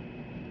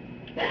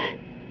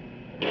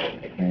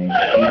 Okay,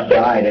 she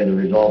died as a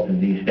result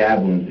of these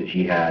stab wounds that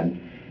she had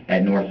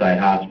at Northside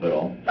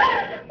Hospital.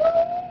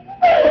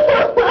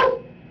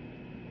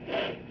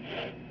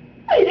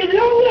 I didn't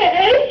know what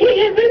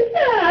any of this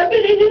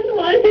happened. I just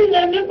wanted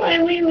them to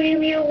finally leave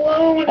me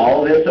alone.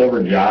 All this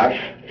over Josh?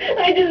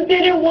 I just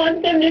didn't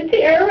want them to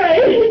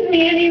terrorize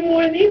me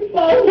anymore. They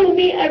follow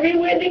me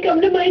everywhere. They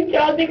come to my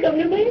job. They come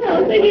to my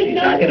house. I did She's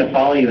not going to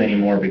follow you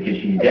anymore because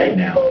she's dead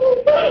now.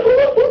 Oh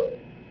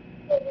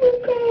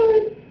my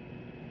God.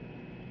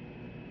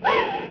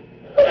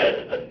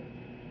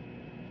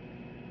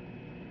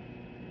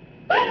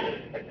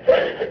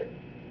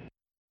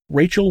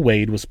 Rachel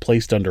Wade was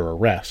placed under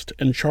arrest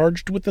and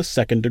charged with the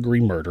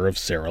second-degree murder of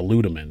Sarah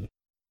Ludeman.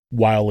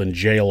 While in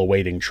jail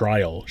awaiting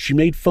trial, she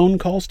made phone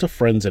calls to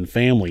friends and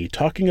family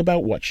talking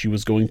about what she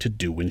was going to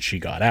do when she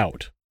got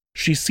out.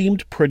 She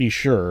seemed pretty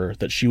sure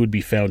that she would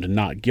be found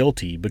not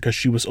guilty because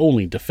she was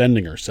only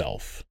defending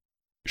herself.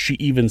 She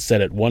even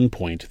said at one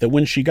point that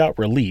when she got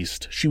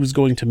released, she was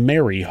going to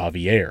marry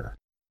Javier.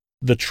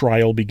 The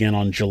trial began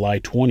on July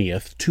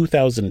 20th,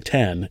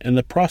 2010, and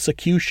the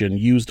prosecution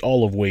used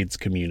all of Wade's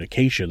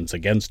communications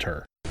against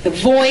her. The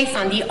voice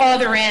on the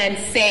other end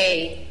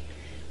say,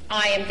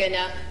 "I am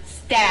gonna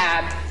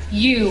stab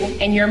you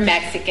and your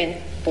Mexican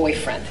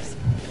boyfriend."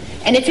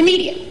 And it's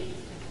immediate.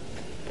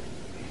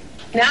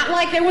 Not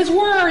like there was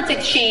words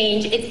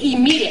exchange, it's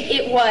immediate.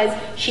 It was,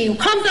 she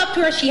comes up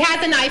to her, she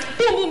has a knife,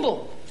 boom, boom, boom.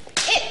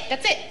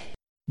 That's it.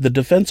 The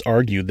defense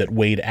argued that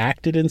Wade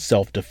acted in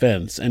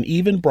self-defense and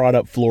even brought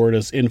up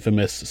Florida's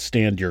infamous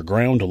Stand Your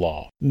Ground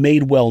law,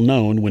 made well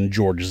known when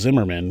George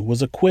Zimmerman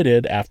was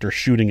acquitted after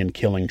shooting and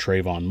killing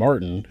Trayvon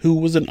Martin, who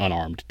was an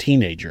unarmed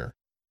teenager.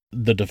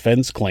 The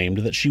defense claimed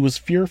that she was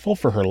fearful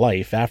for her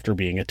life after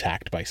being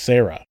attacked by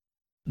Sarah.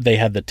 They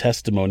had the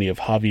testimony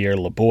of Javier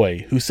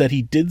Laboy, who said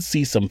he did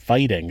see some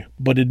fighting,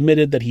 but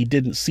admitted that he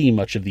didn't see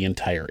much of the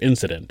entire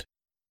incident.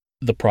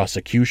 The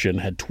prosecution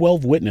had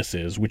 12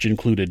 witnesses, which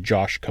included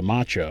Josh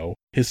Camacho,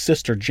 his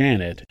sister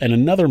Janet, and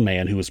another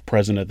man who was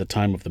present at the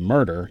time of the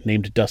murder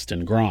named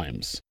Dustin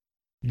Grimes.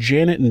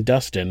 Janet and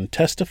Dustin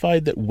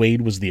testified that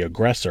Wade was the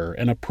aggressor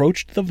and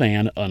approached the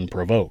van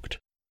unprovoked.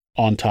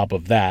 On top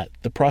of that,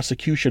 the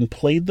prosecution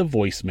played the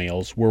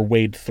voicemails where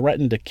Wade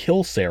threatened to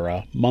kill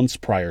Sarah months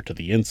prior to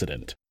the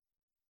incident.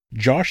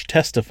 Josh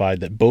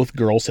testified that both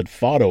girls had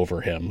fought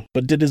over him,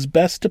 but did his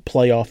best to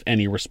play off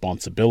any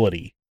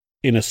responsibility.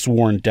 In a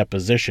sworn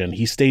deposition,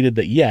 he stated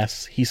that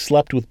yes, he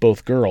slept with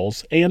both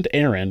girls and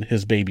Erin,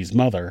 his baby's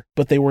mother,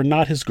 but they were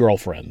not his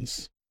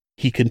girlfriends.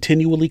 He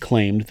continually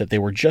claimed that they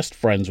were just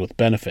friends with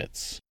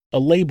benefits, a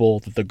label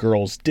that the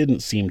girls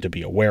didn't seem to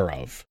be aware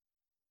of.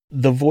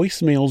 The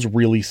voicemails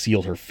really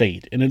sealed her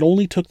fate, and it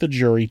only took the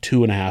jury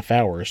 2.5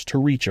 hours to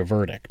reach a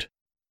verdict.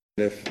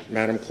 If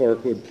Madam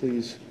Clerk would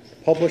please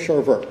publish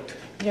our verdict.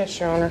 Yes,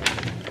 Your Honor.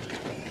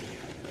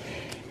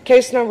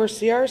 Case number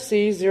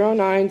CRC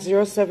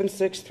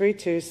 090763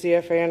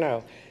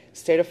 CFANO,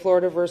 State of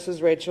Florida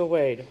versus Rachel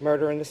Wade,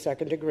 murder in the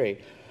second degree.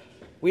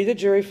 We, the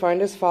jury,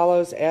 find as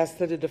follows: ask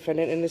that the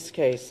defendant in this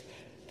case.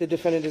 The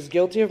defendant is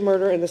guilty of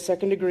murder in the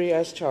second degree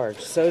as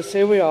charged. So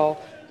say we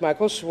all.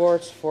 Michael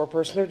Schwartz,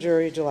 foreperson of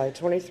jury, July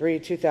 23,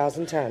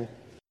 2010.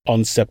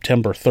 On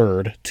September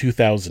 3,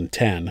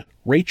 2010,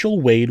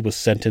 Rachel Wade was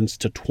sentenced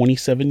to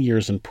 27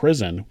 years in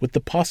prison with the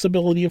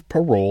possibility of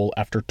parole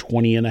after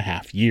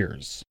 20.5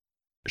 years.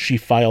 She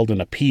filed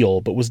an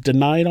appeal but was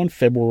denied on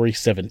February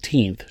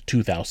 17,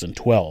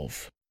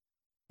 2012.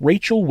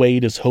 Rachel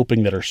Wade is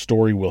hoping that her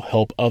story will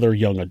help other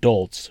young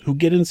adults who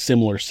get in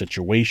similar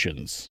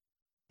situations.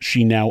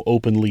 She now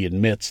openly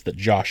admits that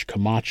Josh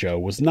Camacho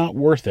was not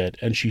worth it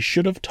and she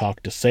should have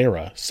talked to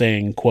Sarah,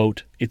 saying,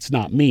 quote, "It's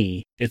not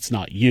me, it's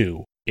not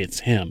you,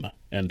 it's him,"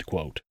 end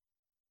quote.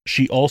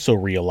 She also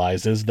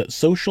realizes that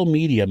social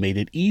media made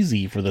it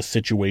easy for the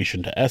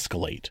situation to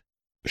escalate.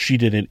 She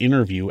did an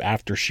interview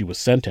after she was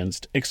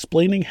sentenced,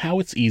 explaining how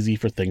it's easy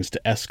for things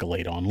to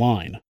escalate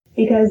online.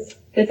 Because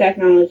the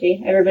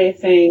technology, everybody's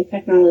saying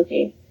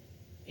technology.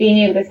 Being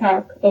able to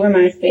talk over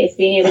MySpace,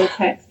 being able to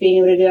text, being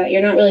able to do that,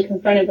 you're not really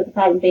confronted with the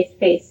problem face to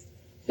face.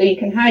 So you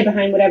can hide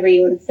behind whatever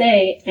you want to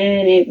say,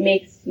 and it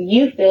makes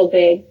you feel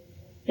big,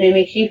 and it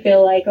makes you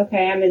feel like,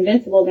 okay, I'm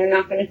invincible, they're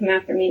not going to come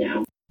after me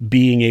now.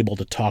 Being able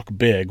to talk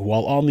big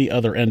while on the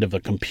other end of the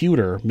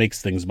computer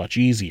makes things much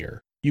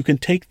easier. You can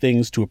take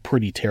things to a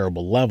pretty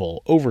terrible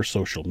level over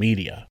social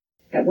media.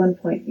 At one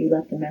point, you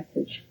left a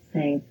message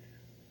saying,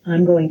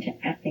 "I'm going to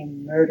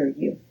effing murder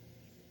you."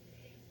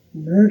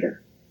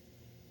 Murder?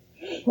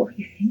 What were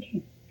you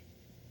thinking?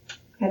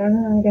 I don't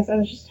know. I guess I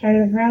was just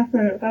tired of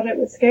harassment. I thought it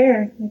was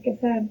scary, like I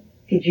said.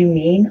 Did you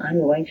mean I'm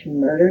going to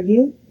murder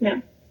you?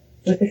 No.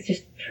 Was this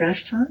just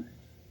trash talk?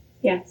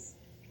 Yes.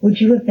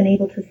 Would you have been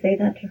able to say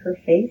that to her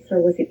face,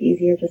 or was it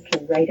easier just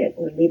to write it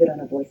or leave it on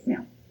a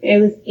voicemail? It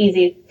was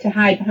easy to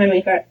hide behind my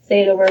threat,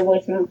 say it over a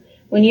voicemail.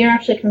 When you're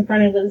actually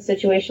confronted with a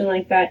situation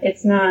like that,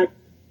 it's not,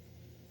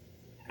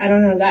 I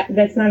don't know,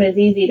 that's not as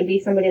easy to be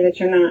somebody that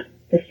you're not.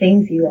 The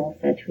things you all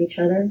said to each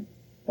other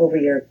over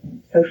your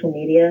social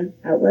media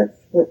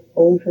outlets were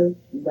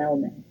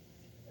overwhelming.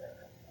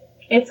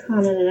 It's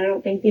common, and I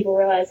don't think people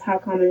realize how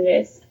common it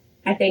is.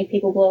 I think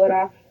people blow it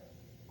off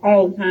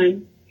all the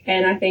time,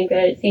 and I think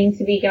that it seems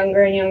to be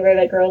younger and younger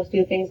that girls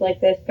do things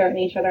like this, threaten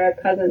each other. I have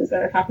cousins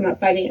that are talking about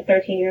fighting at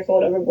 13 years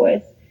old over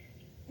boys,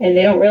 and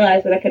they don't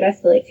realize what it could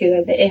escalate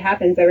to. It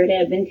happens every day.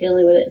 I've been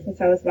dealing with it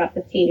since I was about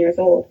 15 years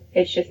old.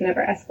 It's just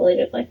never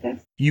escalated like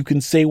this. You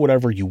can say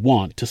whatever you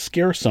want to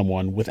scare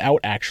someone without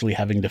actually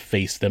having to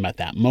face them at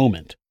that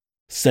moment.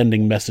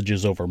 Sending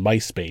messages over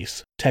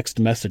MySpace, text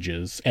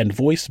messages, and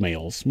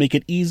voicemails make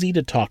it easy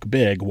to talk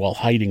big while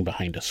hiding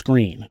behind a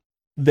screen.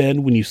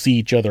 Then, when you see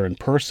each other in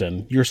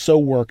person, you're so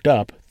worked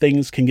up,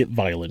 things can get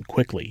violent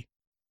quickly.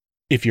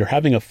 If you're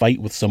having a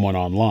fight with someone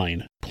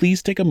online,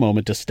 please take a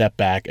moment to step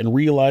back and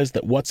realize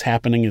that what's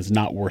happening is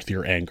not worth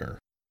your anger.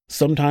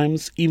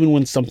 Sometimes, even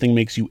when something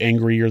makes you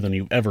angrier than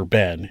you've ever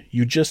been,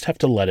 you just have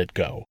to let it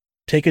go.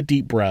 Take a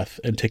deep breath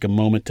and take a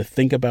moment to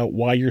think about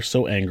why you're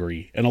so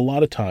angry, and a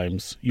lot of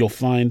times, you'll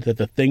find that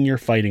the thing you're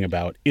fighting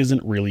about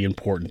isn't really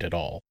important at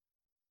all.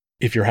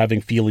 If you're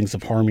having feelings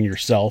of harming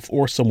yourself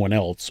or someone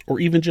else, or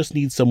even just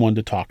need someone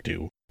to talk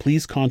to,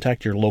 please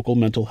contact your local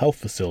mental health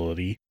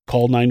facility,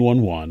 call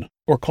 911,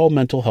 or call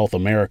Mental Health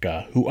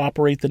America, who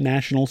operate the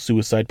National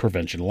Suicide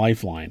Prevention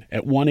Lifeline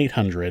at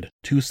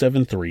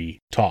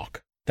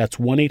 1-800-273-TALK. That's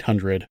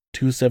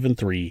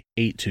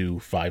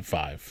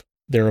 1-800-273-8255.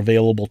 They're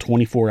available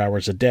 24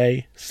 hours a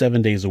day,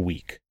 7 days a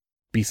week.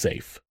 Be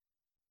safe.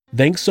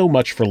 Thanks so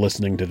much for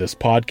listening to this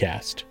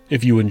podcast.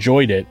 If you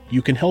enjoyed it,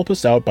 you can help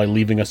us out by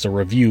leaving us a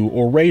review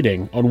or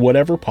rating on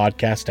whatever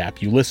podcast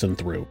app you listen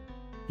through.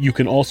 You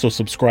can also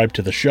subscribe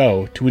to the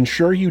show to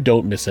ensure you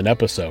don't miss an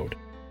episode.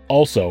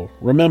 Also,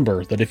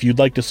 remember that if you'd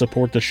like to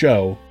support the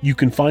show, you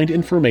can find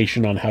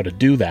information on how to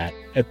do that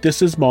at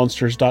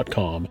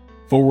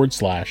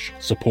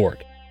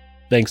thisismonsters.com/support.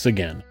 Thanks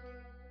again.